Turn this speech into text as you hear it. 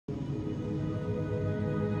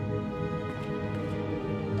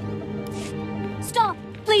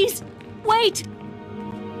Wait!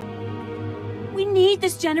 We need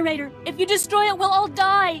this generator. If you destroy it, we'll all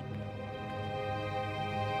die.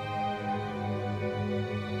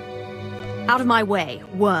 Out of my way,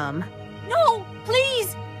 worm. No,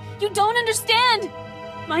 please! You don't understand!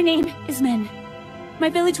 My name is Men. My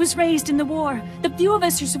village was raised in the war. The few of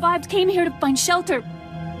us who survived came here to find shelter.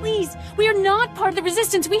 Please, we are not part of the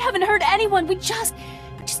resistance. We haven't hurt anyone. We just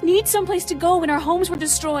need someplace to go when our homes were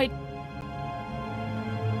destroyed.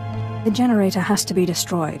 The generator has to be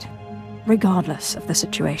destroyed, regardless of the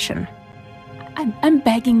situation. I'm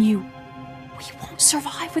begging you. We won't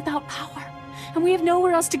survive without power. And we have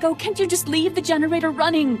nowhere else to go. Can't you just leave the generator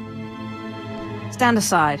running? Stand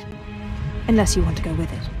aside. Unless you want to go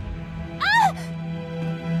with it. Ah!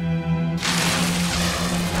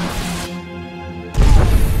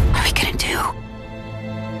 What are we gonna do?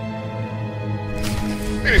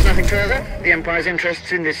 There is nothing further. The Empire's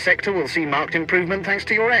interests in this sector will see marked improvement thanks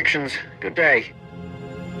to your actions. Good day.